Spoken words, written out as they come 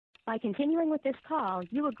By continuing with this call,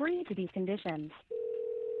 you agree to these conditions.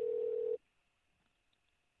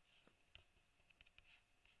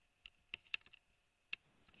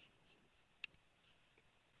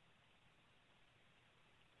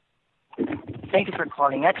 Thank you for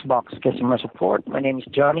calling Xbox customer support. My name is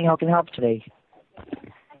Johnny. How can I help today?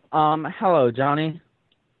 Hello, Johnny.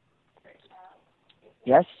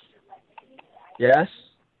 Yes? Yes?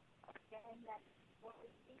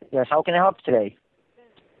 Yes, how can I help today?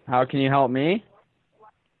 How can you help me?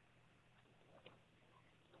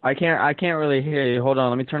 I can't really hear you. Hold on,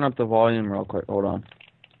 let me turn up the volume real quick. Hold on.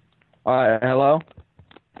 Alright, hello?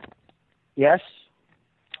 Yes?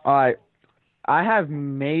 Alright. I have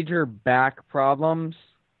major back problems.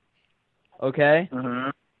 Okay? Mm-hmm.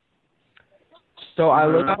 So I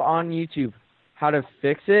looked up on YouTube how to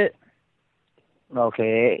fix it.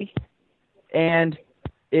 Okay. And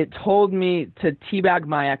it told me to teabag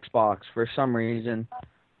my Xbox for some reason.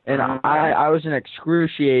 And I was in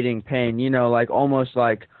excruciating pain, you know, like almost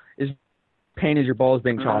like as pain as your balls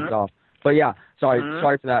being chopped off. But yeah, sorry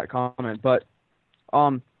for that comment. But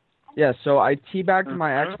yeah, so I teabagged my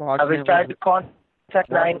Xbox. Have we tried to contact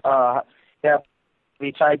line? Yeah,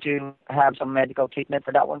 we tried to have some medical treatment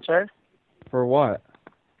for that one, sir. For what?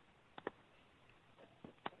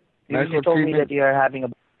 You told me that you are having a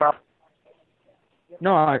problem.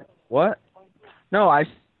 No, what? No, I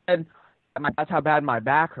said that's how bad my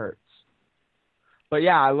back hurts. But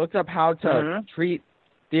yeah, I looked up how to treat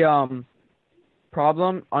the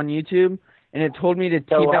problem on YouTube, and it told me to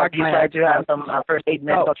teabag my. You tried to have some first aid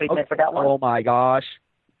medical treatment for that one? Oh my gosh.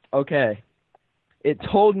 Okay. It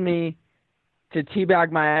told me to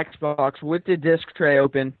teabag my Xbox with the disc tray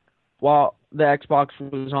open while the Xbox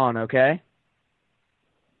was on, okay?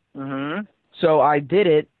 So I did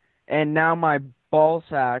it, and now my ball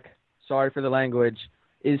sack, sorry for the language,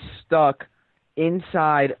 is stuck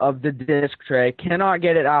inside of the disc tray. Cannot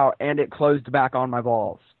get it out, and it closed back on my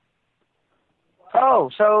balls.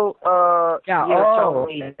 Oh, so yeah.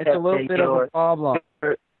 It's a little bit of a problem.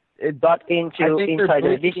 It got inside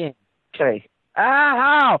the disc tray.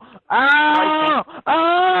 Ow! Ow!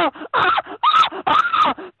 Ow!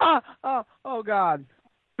 Oh God!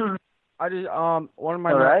 I just one of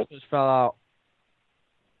my nuts just fell out.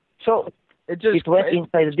 So it went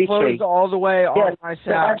inside the disc tray. Closed all the way on my sack.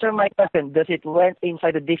 So answer my question. Does it went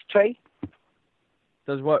inside the disc tray?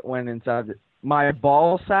 Does what went inside my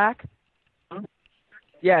ball sack?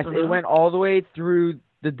 Yes, it went all the way through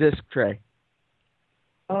the disc tray.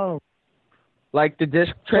 Oh. Like the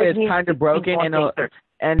disc tray is kind of broken and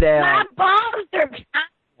my balls are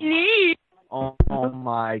tiny. Oh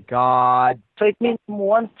my God. So it means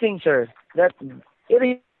one thing, sir, that it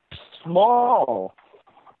is small.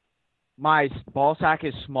 My ball sack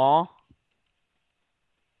is small?